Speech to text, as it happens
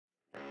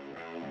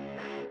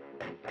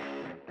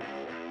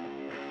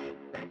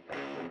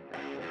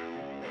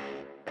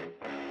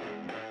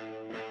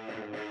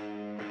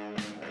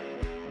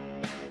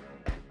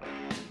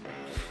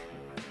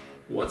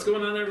What's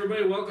going on,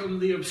 everybody? Welcome to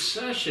the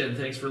Obsession.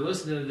 Thanks for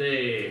listening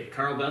today.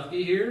 Karl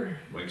Bethke here.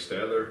 Mike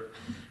Stadler.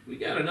 We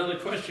got another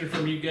question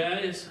from you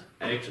guys.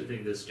 I actually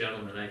think this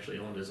gentleman actually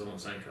owned his own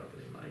sign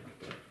company, Mike.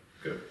 But...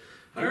 Good.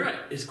 All right.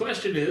 His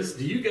question is,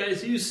 do you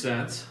guys use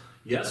scents?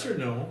 Yes or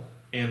no?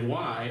 And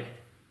why?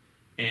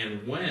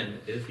 And when,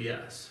 if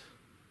yes?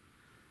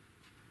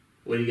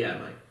 What do you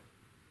got,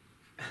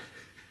 Mike?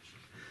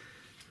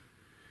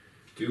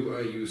 Do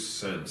I use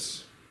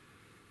scents?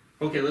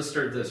 Okay, let's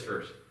start this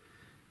first.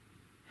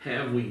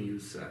 Have we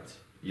used scents?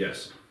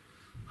 Yes.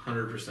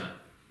 100%.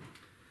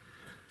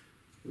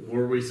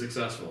 Were we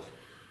successful?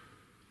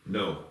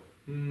 No.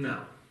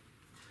 No.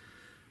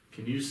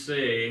 Can you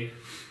say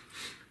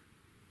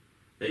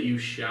that you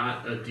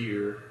shot a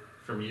deer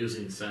from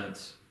using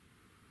scents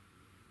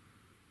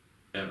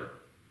ever?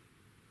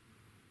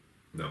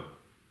 No.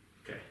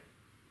 Okay.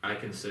 I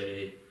can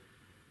say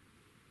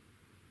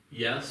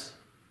yes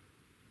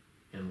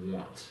and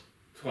once.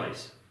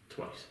 Twice.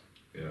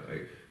 Yeah,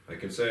 I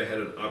can say I had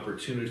an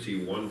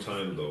opportunity one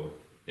time though.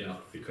 Yeah.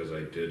 Because I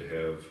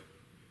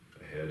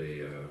had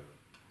a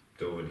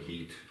doe and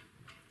heat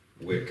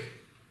wick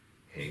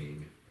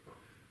hanging.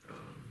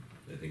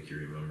 I think you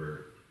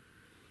remember,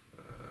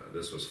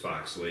 this was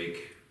Fox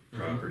Lake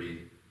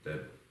property,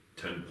 that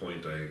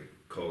 10-point I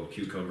called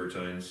cucumber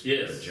tines.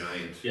 Yes. A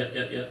giant.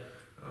 Yeah.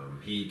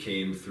 He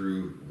came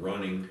through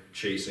running,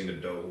 chasing a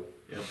doe.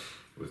 Yep.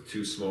 With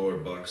two smaller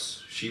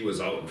bucks. She was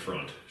out in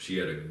front. She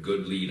had a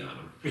good lead on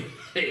him.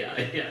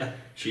 Yeah.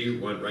 She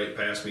went right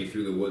past me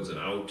through the woods and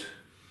out.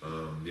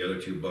 The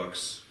other two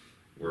bucks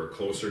were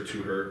closer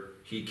to her.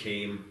 He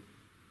came,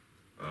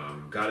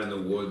 got in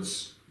the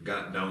woods,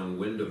 got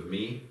downwind of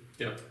me,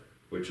 Yep.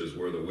 which is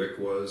where the wick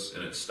was,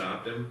 and it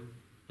stopped him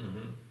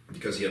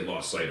because he had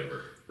lost sight of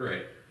her.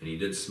 Right. And he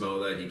did smell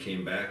that. He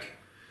came back.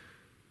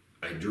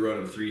 I drew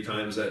on him 3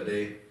 times that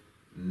day.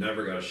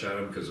 Never got a shot at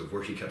him because of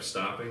where he kept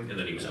stopping, and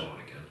then he was gone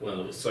again.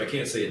 Well, So I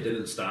can't say it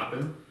didn't stop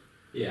him,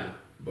 yeah.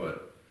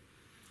 but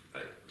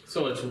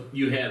So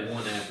you had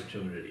one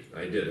opportunity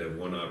I did have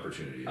one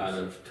opportunity. out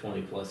of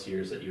 20 plus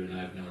years that you and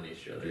I have known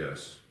each other.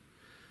 Yes.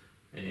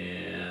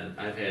 And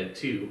I've had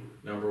 2.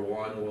 Number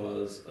 1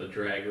 was a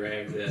drag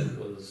rag that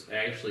was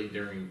actually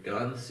during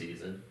gun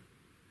season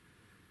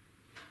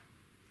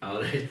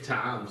out at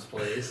Tom's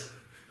place.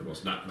 I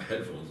almost knocked my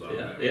headphones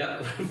out.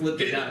 Yeah,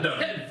 flipped it down.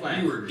 Head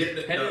flat. You were getting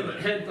it done.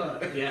 Head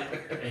flat, yeah.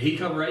 He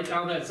come right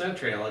down that scent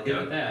trail, I'll give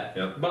it that.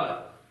 Yep.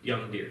 But,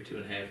 young deer,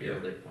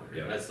 2.5-year-old big pointer.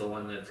 Yep. That's the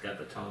one that's got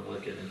the tongue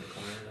licking in the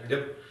corner there.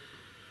 Yep.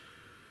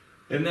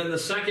 And then the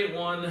second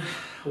one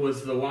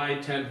was the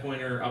wide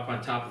 10-pointer up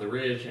on top of the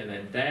ridge, and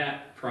then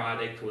that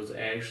product was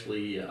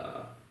actually,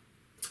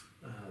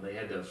 they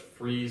had those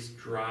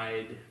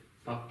freeze-dried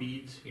buck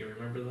beads. You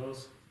remember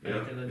those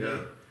back in the day? Yeah.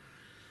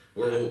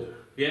 We're old.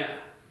 Yeah,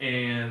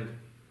 and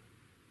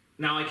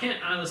now I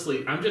can't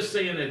honestly, I'm just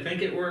saying I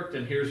think it worked,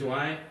 and here's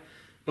why,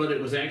 but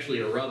it was actually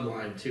a rub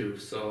line too,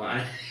 so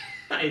I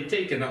had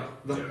taken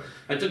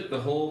I took the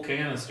whole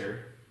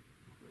canister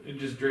and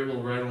just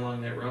dribbled right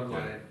along that rub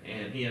line,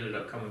 and he ended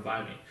up coming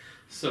by me.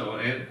 So,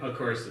 and of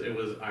course, it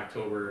was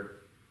October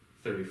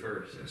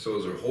 31st. Yeah, so it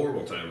was a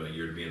horrible time of the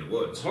year to be in the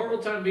woods.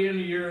 Horrible time to be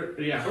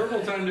in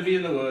horrible time to be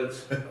in the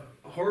woods.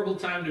 Horrible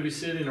time to be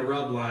sitting a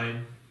rub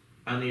line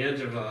on the edge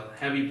of a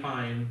heavy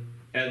pine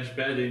edge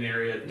bedding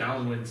area,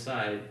 downwind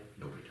side.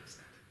 Nobody does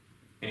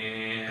that.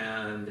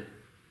 And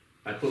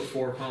I put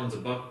 4 pounds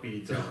of buck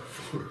beads up.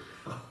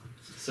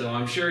 So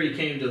I'm sure he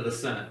came to the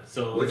scent.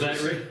 So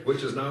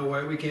which is now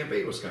why we can't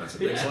bait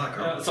Wisconsin. Thanks a lot,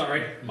 Karl.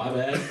 Sorry, my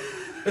bad.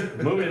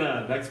 Moving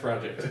on, next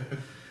project.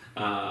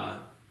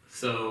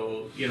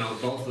 So,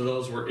 both of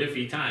those were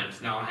iffy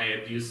times. Now I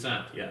had used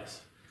scent,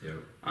 yes. Yeah.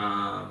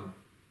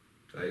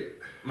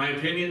 My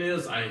opinion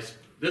is,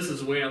 this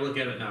is the way I look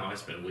at it now. I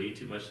spend way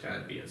too much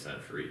time being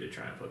scent free to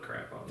try and put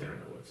crap out there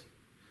in the woods.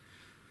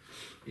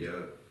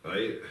 Yeah,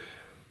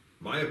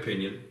 my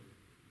opinion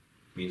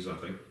means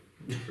nothing.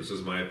 This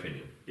is my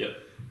opinion. Yep.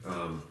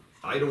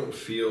 I don't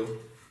feel,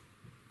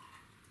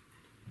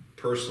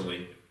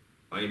 personally,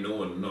 I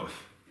know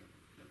enough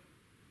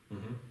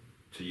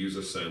to use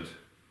a scent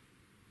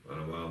on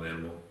a wild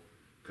animal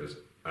because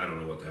I don't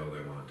know what the hell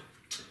they want.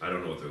 I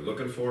don't know what they're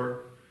looking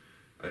for.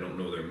 I don't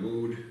know their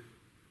mood.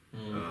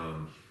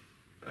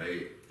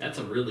 That's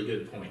a really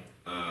good point.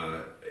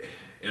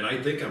 And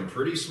I think I'm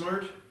pretty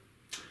smart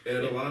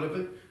at a lot of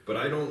it, but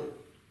I don't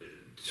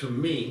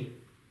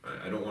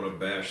want to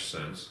bash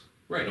scents.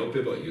 Right. I know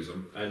people that use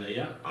them.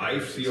 I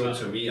feel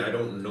to me, I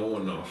don't know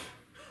enough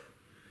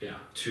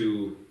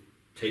to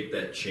take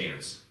that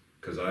chance.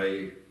 Because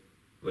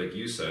like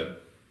you said,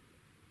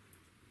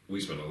 we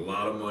spend a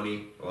lot of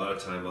money, a lot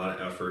of time, a lot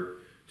of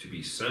effort to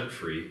be scent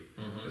free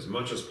as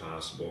much as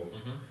possible,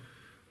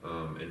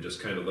 and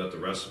just kind of let the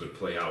rest of it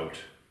play out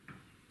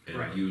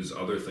and use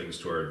other things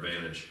to our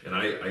advantage. And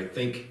I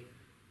think,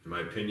 in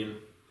my opinion,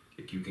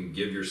 if you can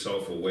give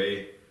yourself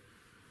away,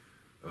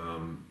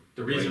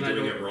 the reason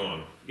doing it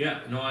wrong.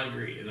 Yeah, no, I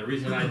agree. And the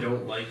reason I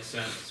don't like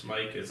scents,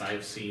 Mike, is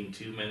I've seen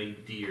too many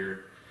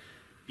deer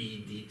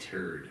be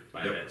deterred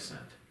by that scent.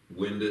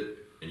 wind it,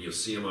 and you'll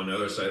see them on the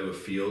other side of a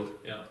field.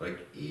 Yeah. Like,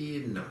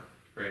 no.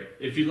 Right.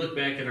 If you look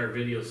back at our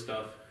video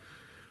stuff,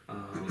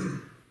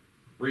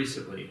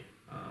 recently,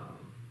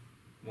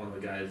 one of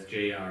the guys,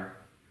 JR,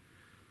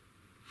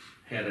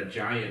 had a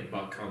giant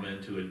buck come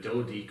into a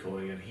doe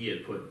decoy, and he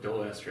had put doe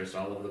estrus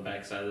all over the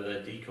backside of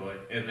that decoy,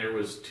 and there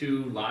was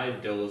 2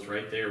 live does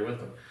right there with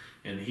him,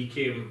 and he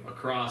came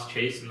across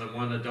chasing the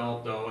one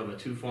adult doe, and the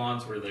 2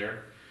 fawns were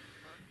there,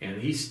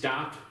 and he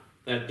stopped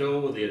that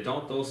doe. The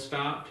adult doe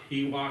stopped.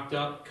 He walked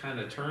up, kind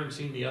of turned,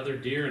 seen the other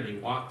deer, and he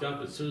walked up.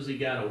 As soon as he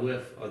got a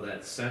whiff of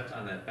that scent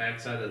on that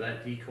backside of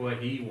that decoy,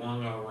 he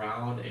swung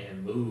around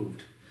and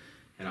moved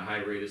at a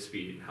high rate of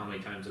speed. How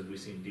many times have we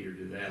seen deer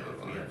do that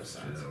if we have a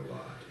sense? A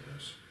lot,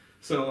 yes.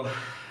 So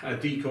a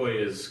decoy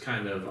is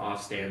kind of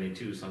off-standing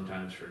too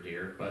sometimes for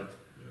deer, but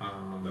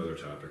another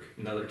topic.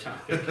 Another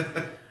topic.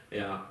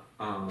 Yeah.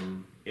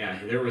 Yeah,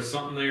 there was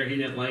something there he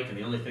didn't like, and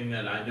the only thing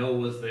that I know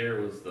was there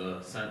was the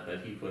scent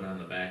that he put on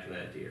the back of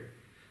that deer.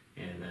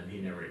 And then he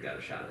never got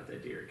a shot at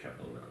that deer. It kept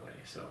moving away.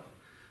 So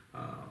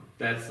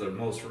that's the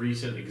most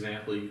recent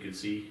example you could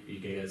see. You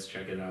guys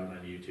check it out on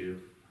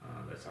YouTube.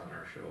 That's on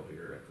our show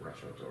here at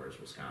Rush Outdoors,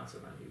 Wisconsin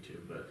on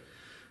YouTube. But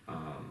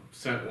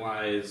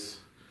scent-wise,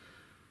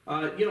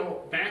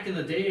 back in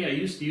the day, I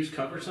used to use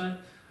cover scent.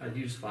 I'd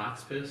use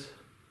fox piss,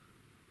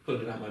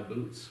 put it on my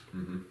boots.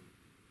 Mm-hmm.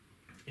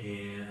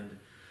 And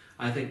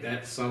I think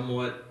that's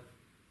somewhat...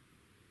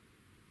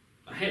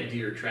 I had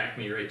deer track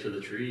me right to the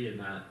tree and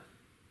not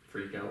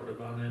freak out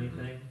about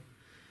anything.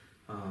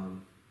 Mm-hmm.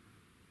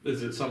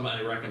 Is it something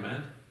I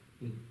recommend?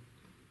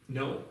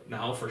 No.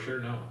 Now, for sure,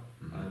 no.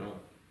 Mm-hmm. I don't.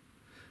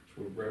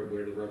 So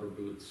wear the rubber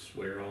boots,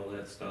 wear all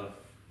that stuff.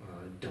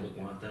 Don't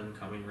want them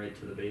coming right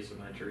to the base of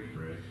my tree.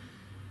 Right.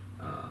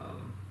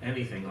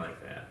 Anything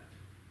like that.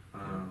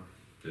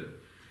 Good.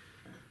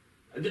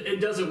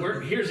 It doesn't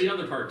work. Here's the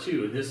other part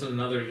too. And this is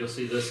another, you'll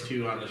see this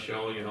too on the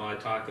show. I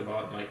talked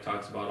about, Mike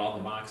talks about all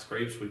the mock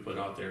scrapes we put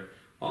out there.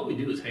 All we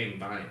do is hang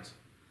vines.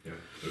 Yeah,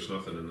 there's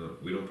nothing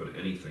we don't put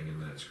anything in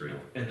that scrape.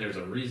 And there's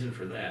a reason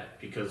for that.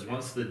 Because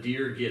once the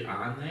deer get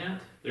on that,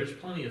 there's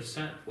plenty of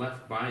scent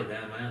left by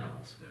them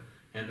animals. Yeah.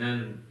 And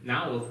then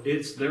now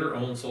it's their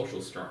own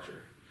social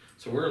structure.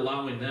 So we're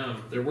allowing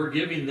them, we're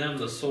giving them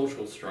the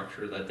social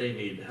structure that they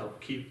need to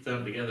help keep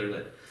them together,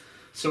 that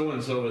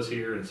so-and-so is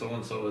here and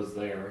so-and-so is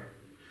there.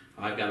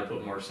 I've got to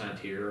put more scent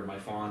here, or my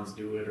fawns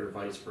do it, or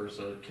vice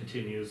versa. It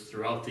continues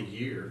throughout the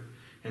year,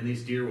 and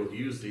these deer will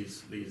use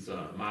these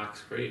mock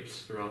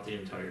scrapes throughout the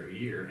entire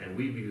year, and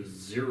we've used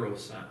 0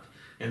 scent.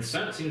 And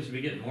scent seems to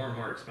be getting more and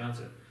more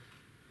expensive.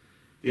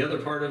 The other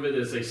part of it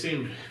is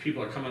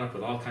people are coming up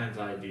with all kinds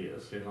of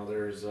ideas.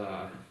 There's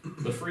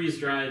the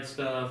freeze-dried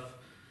stuff.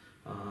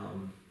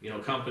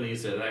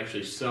 Companies that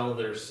actually sell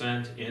their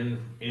scent in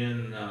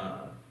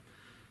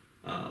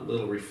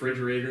little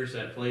refrigerators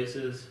at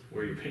places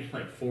where you're paying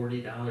like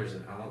 $40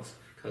 an ounce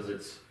because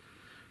it's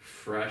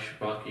fresh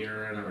buck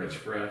urine or it's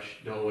fresh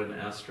doe and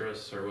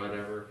estrus or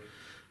whatever.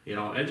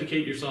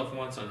 Educate yourself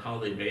once on how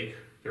they make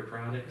their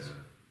products.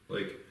 Yeah.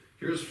 Like,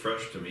 here's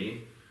fresh to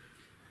me.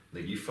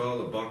 Like, you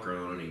follow the buck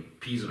around and he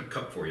pees in a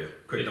cup for you.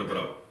 Quick, dump it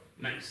out.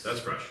 Nice. That's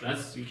fresh.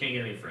 You can't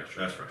get any fresh.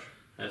 That's fresh.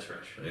 That's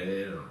fresh.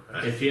 Yeah.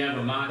 If you have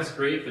a mock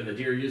scrape and the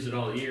deer use it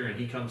all year and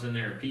he comes in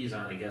there and pees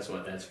on it, guess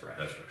what? That's fresh.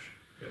 That's fresh.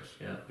 Yes.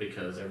 Yeah,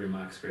 because every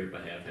mock scrape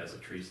I have has a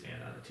tree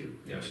stand on it too,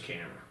 and a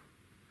camera.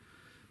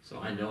 So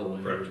I know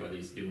when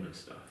everybody's doing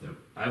stuff. Yep.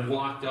 I've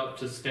walked up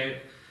to stand.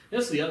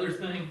 That's the other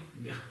thing.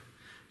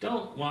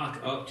 Don't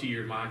walk up to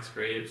your mock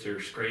scrapes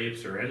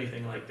or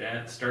anything like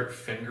that. Start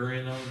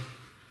fingering them.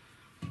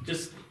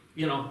 Just,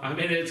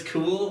 it's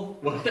cool,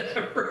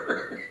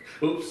 whatever.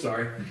 Oops,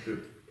 sorry.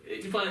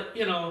 But,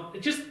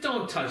 just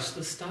don't touch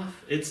the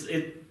stuff.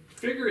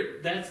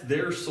 That's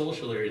their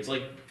social area. It's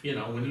like,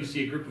 when you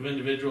see a group of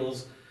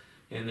individuals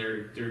and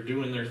they're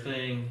doing their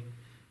thing,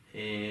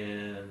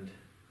 and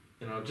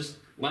just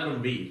let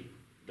them be.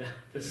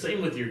 The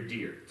same with your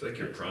deer. It's like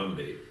your prom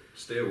date.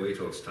 Stay away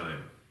till it's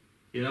time.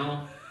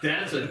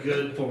 That's a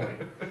good point.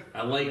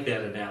 I like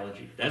that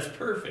analogy. That's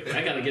perfect.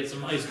 I got to get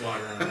some ice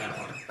water on that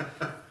one.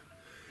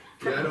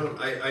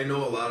 Yeah, I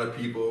know a lot of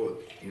people,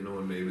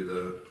 and maybe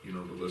the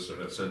listener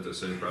that sent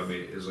this in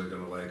probably isn't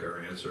going to like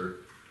our answer.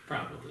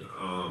 Probably.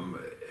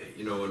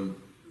 And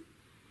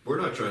we're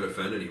not trying to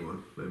offend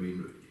anyone. I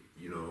mean,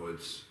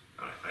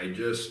 I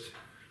just,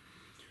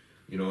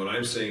 and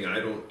I'm saying I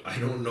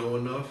don't know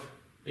enough.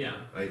 Yeah.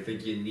 I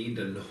think you need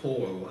to know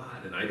a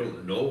lot, and I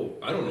don't know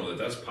that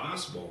that's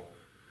possible.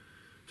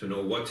 To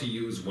know what to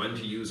use, when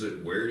to use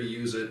it, where to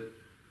use it.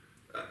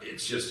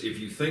 It's just, if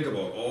you think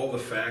about all the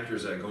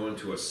factors that go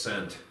into a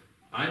scent.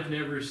 I've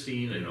never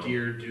seen a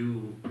deer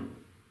do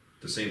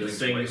the same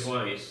thing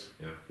twice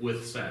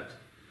with scent,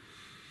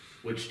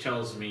 which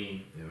tells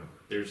me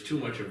there's too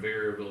much a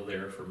variable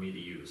there for me to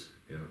use.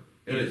 Yeah,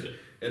 and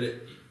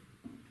it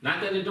not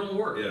that it don't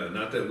work. Yeah,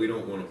 not that we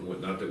want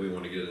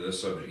to get into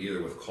this subject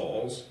either with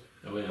calls.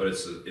 Oh, yeah. But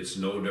it's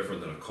no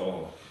different than a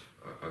call.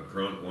 A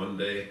grunt one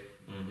day,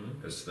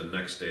 it's the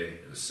next day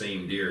the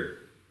same deer.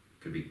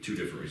 could be two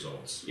different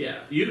results.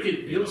 Yeah,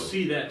 you'll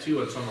see that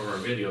too in some of our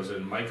videos,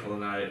 and Michael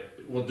and I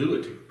will do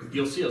it too.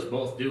 You'll see us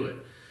both do it.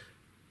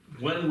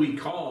 When we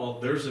call,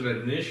 there's an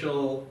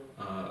initial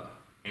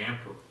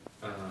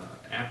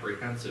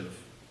apprehensive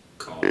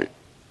call.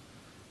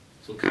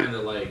 So kind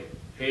of like,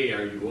 hey,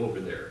 are you over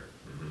there?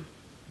 Mm-hmm.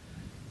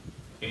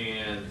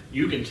 And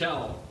you can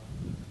tell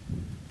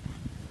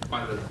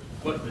by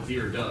what the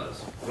deer does,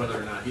 whether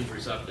or not he's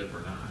receptive or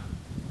not.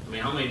 I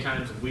mean, how many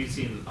times have we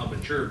seen a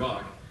mature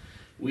buck,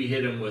 we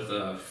hit him with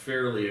a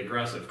fairly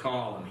aggressive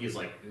call, and he's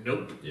like,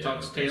 nope,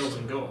 tucks tails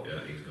and go.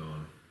 Yeah, he's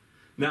gone.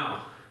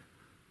 Now,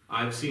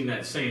 I've seen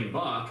that same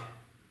buck,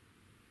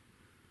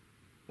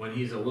 when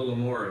he's a little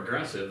more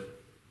aggressive,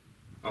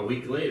 a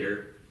week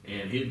later,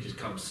 and he'd just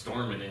come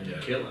storming in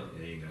and kill him.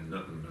 Yeah, you got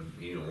nothing.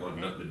 You don't want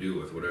nothing to do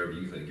with whatever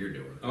you think you're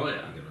doing. Oh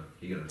yeah,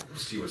 you're gonna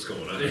see what's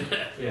going on.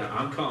 Yeah,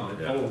 I'm coming.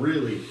 Yeah. Oh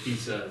really? He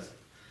says.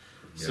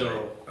 Yeah,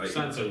 so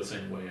scents are the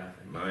same way, I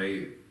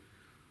think.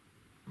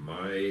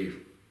 My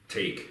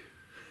take.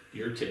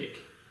 Your take.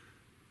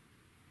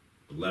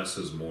 Less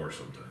is more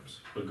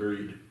sometimes.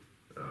 Agreed.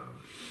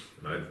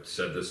 And I've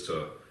said this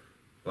to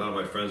a lot of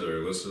my friends that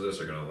are listening to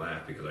this are gonna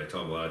laugh because I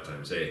tell them a lot of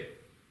times, hey,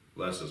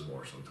 less is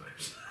more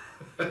sometimes.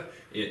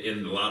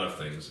 in a lot of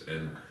things,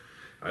 and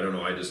I don't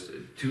know. I just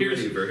too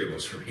many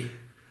variables for me.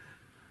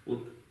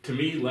 Well, to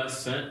me, less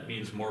scent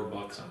means more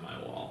bucks on my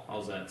wall.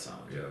 How's that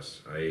sound?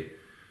 Yes, I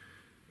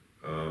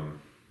don't.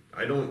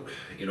 I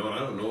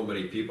don't know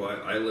many people.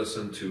 I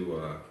listen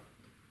to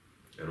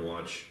and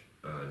watch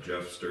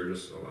Jeff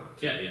Sturgis a lot.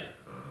 Yeah.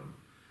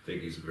 I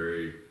think he's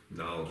very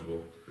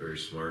knowledgeable, very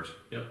smart.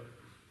 Yep.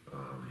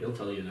 He'll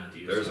tell you not to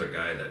use. There's a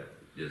guy that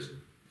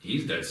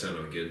he's dead set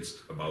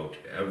against about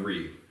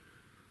every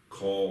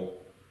call,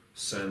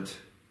 scent,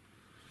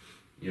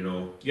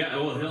 Yeah,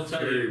 well, he'll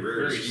tell you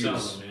very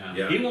seldom,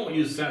 yeah. He won't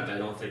use scent, I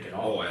don't think, at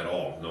all. Oh, at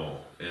all, no.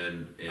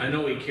 And I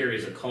know he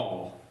carries a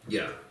call.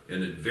 Yeah,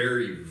 and it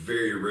very,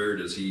 very rare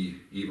does he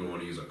even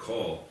want to use a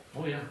call.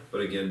 Oh, yeah.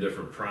 But again,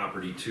 different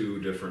property too,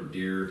 different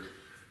deer,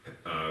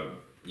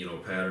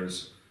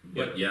 patterns.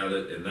 But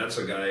and that's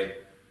a guy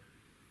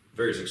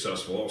very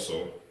successful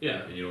also.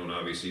 Yeah. And, and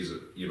obviously he's,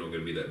 going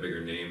to be that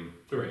bigger name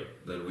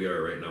than we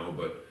are right now,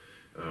 but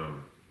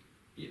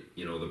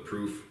the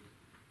proof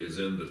is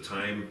in the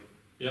time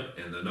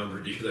and the number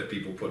of deer that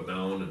people put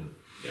down, and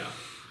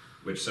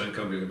which scent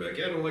company will be like,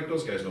 I don't like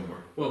those guys no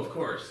more. Well, of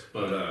course,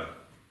 but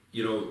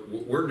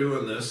we're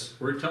doing this.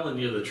 We're telling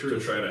you the truth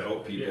to try to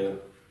help people.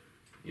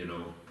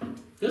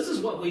 This is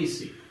what we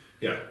see.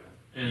 Yeah,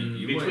 and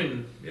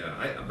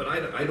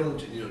I don't.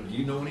 Do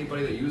you know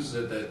anybody that uses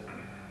it that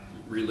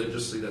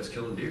religiously that's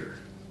killing deer?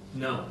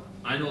 No.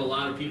 I know a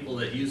lot of people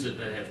that use it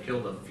that have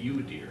killed a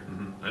few deer.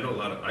 Mm-hmm. I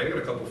got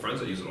a couple friends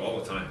that use it all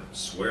the time.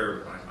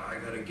 Swear, I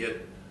gotta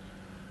get.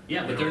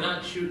 Yeah, but they're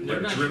not shooting.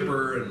 They're not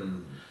dripper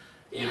and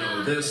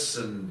this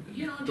and.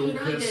 Dude,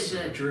 I did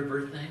that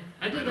dripper thing.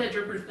 I did that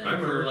dripper thing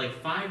for like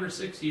 5 or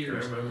 6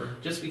 years. I remember.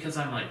 Just because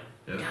I'm like,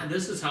 God,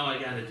 this is how I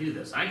got to do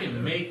this. I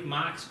can make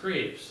mock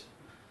scrapes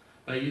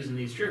by using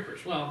these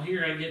drippers. Well,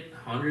 here I get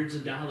hundreds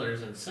of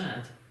dollars in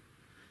scent.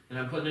 And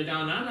I'm putting it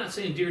down. Now, I'm not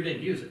saying deer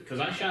didn't use it, because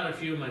I shot a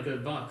few of my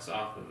good bucks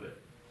off of it.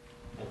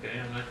 Okay,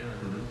 I'm not going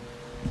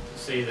to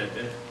say that,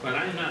 but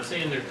I'm not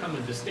saying they're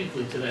coming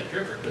distinctly to that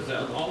dripper, because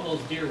all those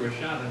deer were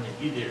shot on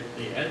either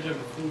the edge of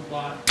a food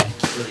plot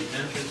or the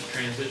entrance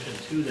transition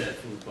to that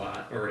food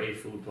plot, or a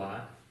food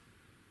plot.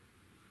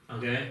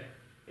 Okay?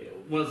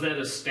 Was that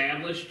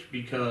established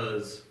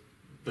because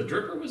the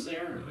dripper was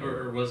there,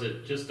 or was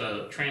it just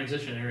a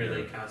transition area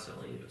they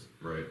constantly used?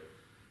 Right.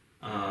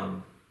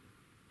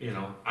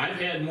 I've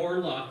had more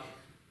luck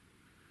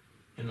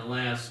in the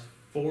last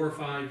 4 or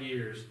 5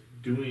 years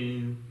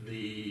doing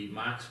the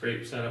mock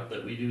scrape setup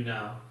that we do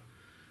now,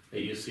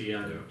 that you see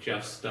on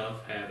Jeff's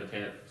stuff,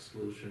 Habitat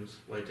Solutions,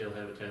 Whitetail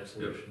Habitat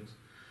Solutions,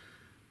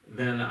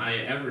 than I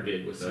ever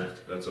did with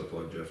scent. That's a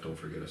plug, Jeff. Don't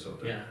forget us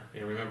out there.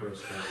 Yeah, remember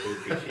us, Jeff. We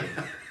appreciate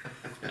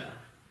it.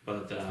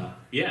 But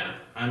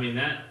I mean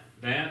that.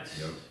 Yep.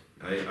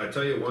 I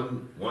tell you,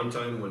 one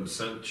time when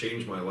scent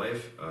changed my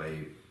life,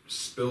 I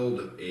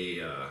spilled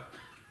a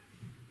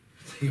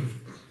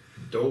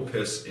doe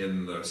piss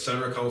in the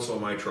center console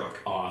of my truck.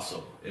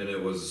 Awesome. And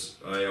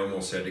I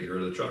almost had to get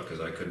rid of the truck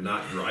because I could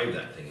not drive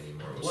that thing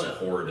anymore. It was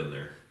horrid in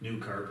there. New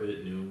carpet,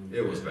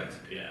 It was bad.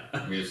 Yeah.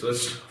 I mean,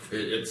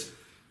 it's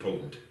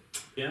potent.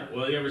 Yeah.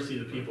 Well, you ever see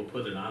the people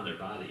put it on their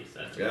bodies?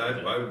 I've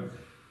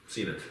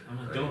seen it. I'm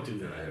like, don't do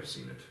that. I have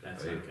seen it.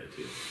 That's not good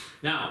too.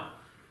 Now,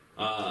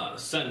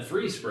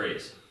 scent-free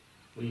sprays.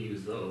 We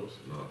use those.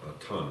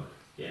 A ton.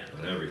 Yeah.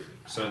 And everything.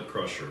 Scent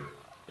crusher.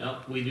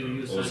 Yep, we do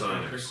use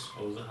ozonics.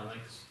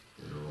 Ozonics.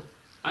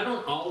 I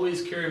don't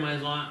always carry my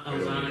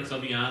ozonics, I'll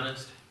be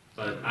honest,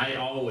 but I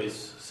always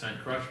scent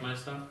crush my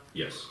stuff.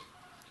 Yes.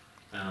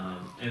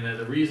 And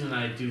the reason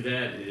I do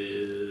that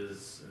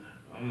is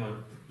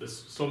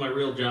my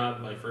real job,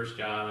 my first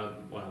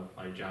job,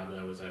 my job that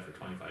I was at for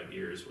 25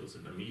 years was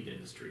in the meat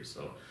industry.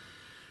 So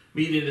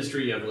meat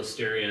industry, you have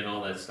listeria and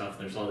all that stuff.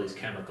 And there's all these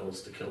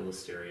chemicals to kill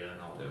listeria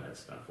and all of that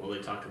stuff. Well, they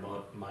talk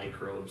about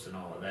microbes and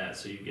all of that,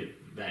 so you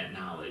get that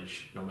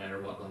knowledge no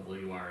matter what level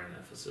you are in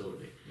that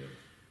facility. Yep.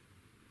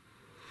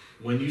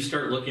 When you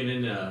start looking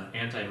into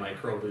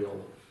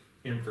antimicrobial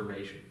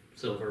information,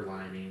 silver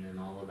lining and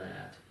all of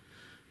that,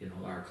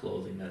 our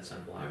clothing that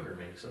sunblocker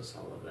makes us,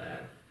 all of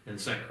that.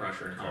 Insect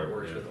crusher and how it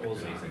works with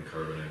ozone. Anything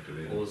carbon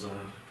activated.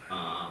 Ozone.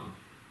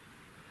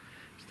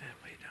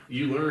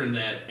 You learn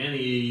that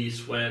any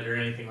sweat or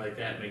anything like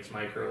that makes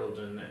microbes,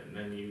 and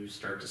then you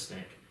start to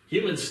stink.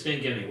 Humans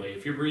stink anyway.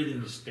 If you're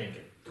breathing, you stink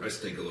it. I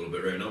stink a little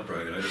bit right now,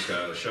 probably, and I just got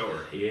out of the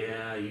shower.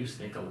 Yeah, you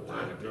stink a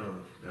lot.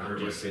 I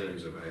hurt my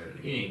feelings if I had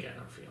any. You ain't got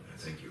no feelings.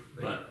 Thank you.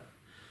 But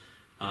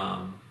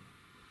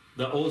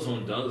the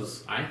ozone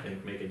does, I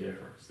think, make a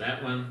difference.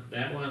 That one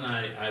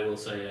I will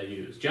say I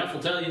use. Jeff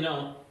will tell you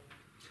no.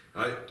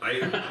 I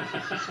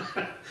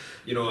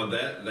on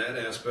that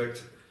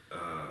aspect,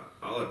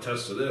 I'll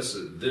attest to this.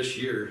 This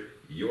year,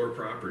 your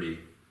property,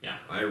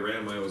 I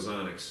ran my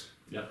ozonics.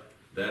 Yep.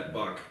 That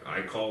buck,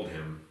 I called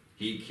him.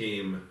 He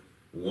came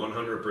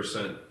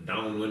 100%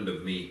 downwind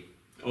of me.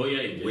 Oh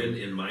yeah, he did. Wind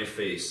in my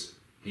face.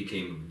 He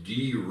came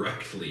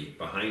directly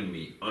behind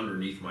me,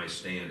 underneath my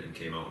stand, and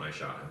came out and I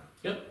shot him.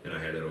 Yep. And I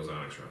had that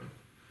ozonics running.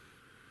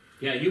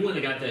 Yeah, you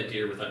wouldn't have got that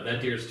deer without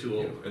that. Deer's too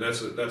old. Yeah. And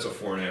that's a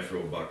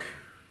 4.5-year-old buck.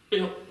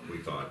 Yep. We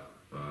thought.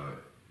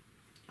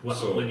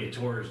 When you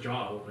tore his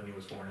jaw open, he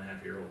was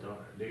 4.5-year-old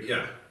deer.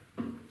 Yeah.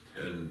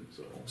 And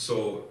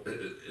so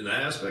in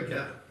that aspect,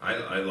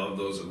 I love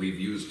those. We've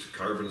used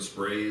carbon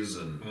sprays,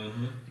 and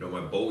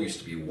my bow used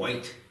to be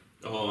white.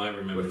 Oh, I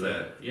remember with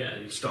that. Yeah,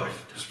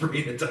 stuff,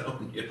 spraying it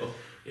down.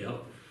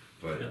 Yep.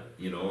 But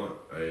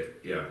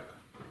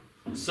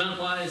scent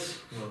wise,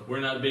 we're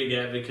not big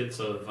advocates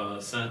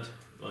of scent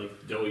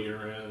like doe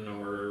urine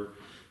or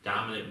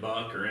dominant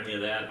buck or any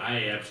of that.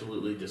 I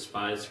absolutely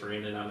despise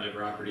spraying it on my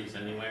properties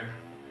anywhere.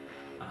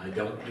 I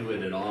don't do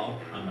it at all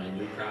on my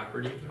new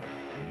property.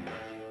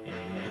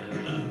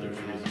 And there's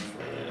reasons for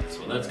that.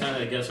 So that's kind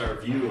of, I guess, our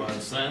view on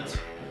scent.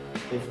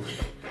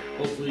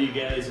 Hopefully you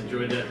guys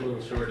enjoyed that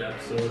little short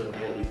episode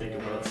of what we think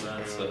about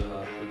scents. We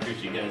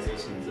appreciate you guys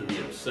listening to the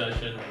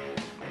Obsession.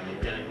 You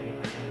got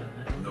anything to say on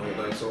that? No,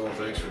 that's all.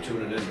 Thanks for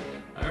tuning in.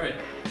 All right.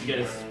 You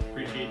guys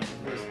appreciate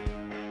listening.